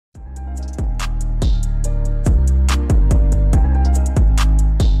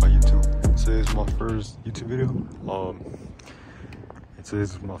first YouTube video. This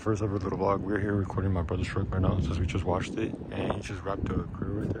is my first ever little vlog. We're here recording my brother's truck right now since we just watched it, and he just wrapped a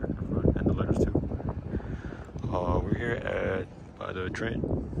crew right there in the front, and the letters too. We're here by the train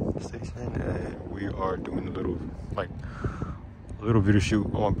station, and we are doing a little video shoot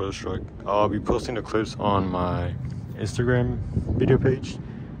on my brother's truck. I'll be posting the clips on my Instagram video page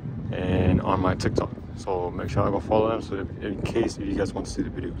and on my TikTok, so make sure I go follow them, so in case you guys want to see the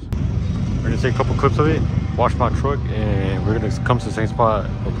videos. We're gonna take a couple clips of it, watch my truck, and we're gonna come to the same spot,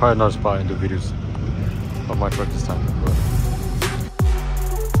 or probably another spot, and do videos of my truck this time.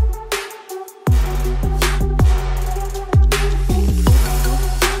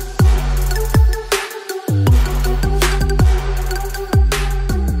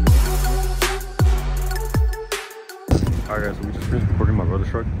 Alright guys, so we just finished recording my brother's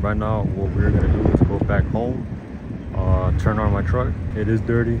truck. Right now, what we're gonna do is go back home, turn on my truck. It is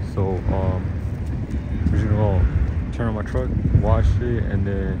dirty, so we're just gonna go turn on my truck, wash it, and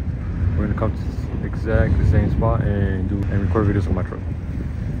then we're gonna come to exactly the same spot and record videos on my truck.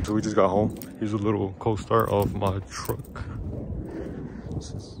 So we just got home. Here's a little cold start of my truck.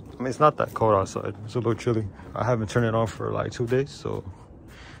 I mean, it's not that cold outside. It's a little chilly. I haven't turned it on for like 2 days, so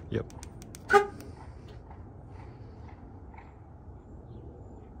yep.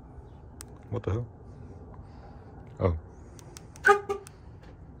 What the hell? Oh.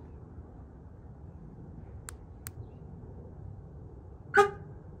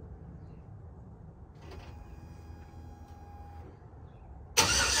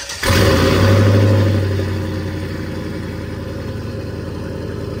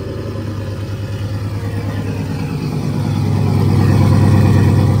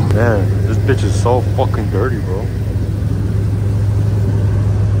 Man, this bitch is so fucking dirty, bro.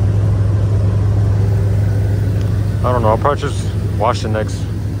 I don't know, I'll probably just wash it next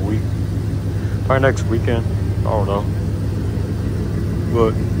week. Probably next weekend. I don't know.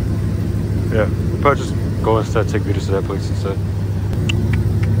 But yeah, we'll probably just go instead, take videos to that place instead.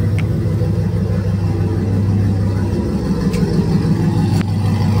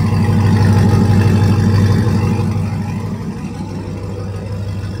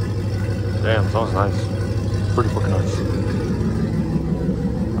 Damn, sounds nice. Pretty fucking nice.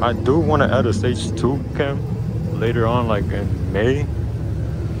 I do want to add a stage 2 cam later on, like in May,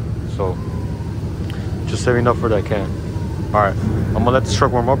 so just saving up for that can. All right, I'm gonna let this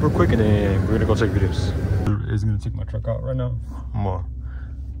truck warm up real quick, and then we're gonna go take videos. Is gonna take my truck out right now. I'm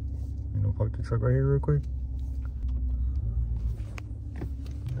gonna park the truck right here real quick.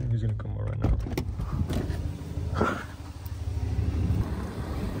 I think he's gonna come out right now.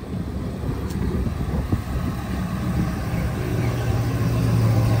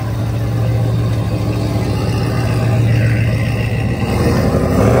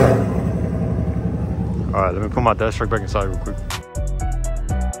 Alright, let me put my dash truck back inside real quick.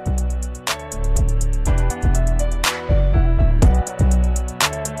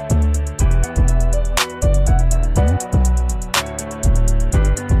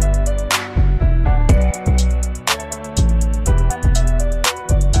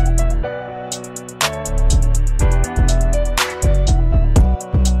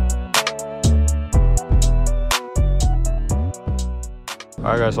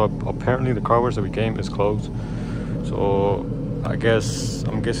 Alright guys, so apparently the car wash that we came is closed. So I'm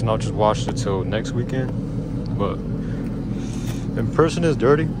guessing I'll just wash it till next weekend. But in person it's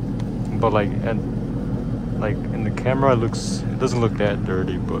dirty, but like in the camera it doesn't look that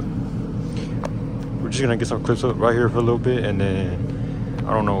dirty. But we're just gonna get some clips up right here for a little bit, and then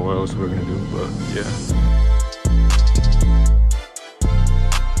I don't know what else we're gonna do, but yeah.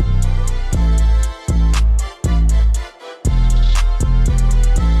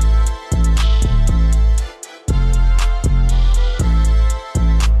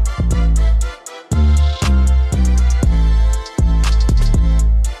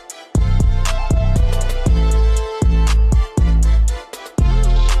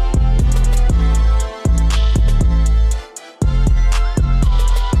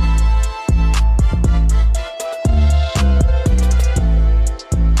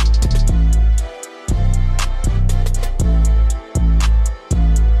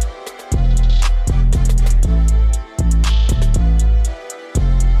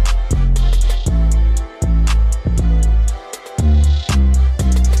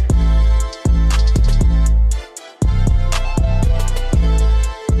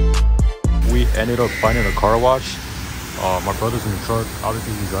 Ended up finding a car wash. My brother's in the truck.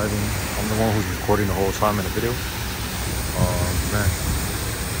 Obviously he's driving. I'm the one who's recording the whole time in the video. Man,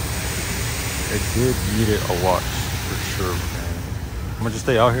 it did need it a wash for sure, man. gonna just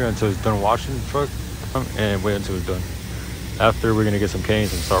stay out here until it's done washing the truck and wait until it's done. After, we're gonna get some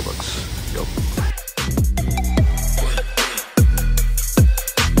canes and Starbucks. Yup.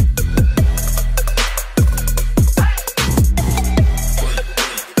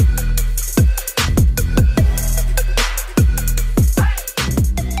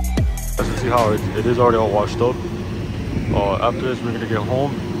 See how it is already all washed up. After this, we're gonna get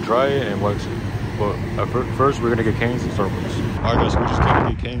home, dry it, and wax it. But first, we're gonna get canes and Starbucks. All right, guys, so we just came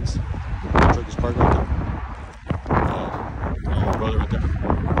to get canes. The truck is parked right there. And my brother right there.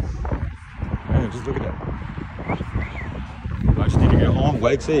 Man, just look at that. I just need to get home,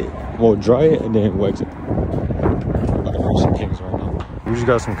 wax it, well, dry it, and then wax it. I'm about to make some canes right now. We just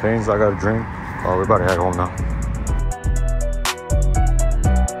got some canes. I got a drink. We're about to head home now.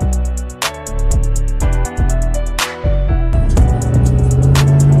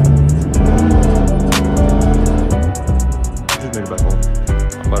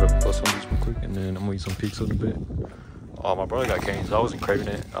 Some pizza in a bit. My brother got canes. I wasn't craving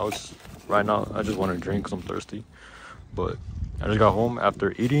it. Right now I just wanted to drink because I'm thirsty. But I just got home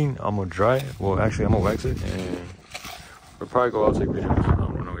after eating. I'm gonna dry it. Well, actually, I'm gonna wax it, and we'll probably go out and take videos. I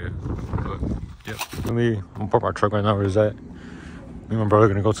don't know yet. But yeah, I'm gonna park my truck right now. Where is that? Me and my brother are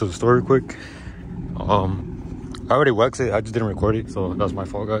gonna go to the store real quick. I already waxed it. I just didn't record it, so that's my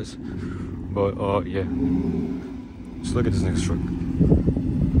fault, guys. But yeah, just look at this next truck.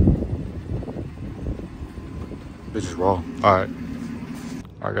 This is raw. Alright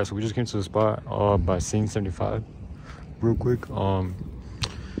guys, so we just came to the spot by Scene 75 real quick.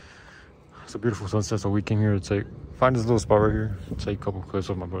 It's a beautiful sunset, so we came here to find this little spot right here, take a couple clips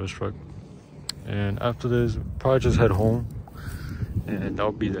of my brother's truck, and after this probably just head home, and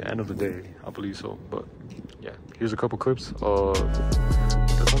that'll be the end of the day, I believe so. But yeah, here's a couple clips of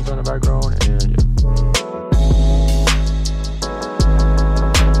the sunset in the background, and yeah.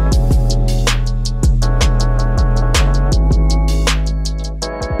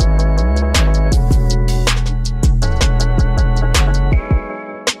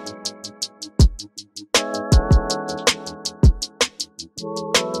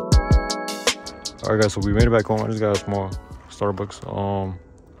 Alright guys, so we made it back home. I just got a small Starbucks.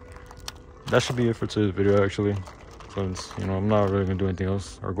 That should be it for today's video, actually, since I'm not really gonna do anything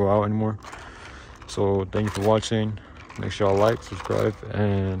else or go out anymore. So thank you for watching. Make sure y'all like, subscribe,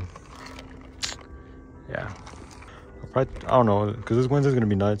 and yeah, I don't know, because this Wednesday's gonna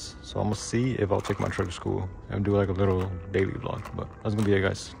be nice, so I'm gonna see if I'll take my truck to school and do like a little daily vlog. But that's gonna be it,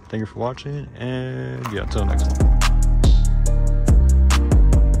 guys. Thank you for watching, and yeah, until next one.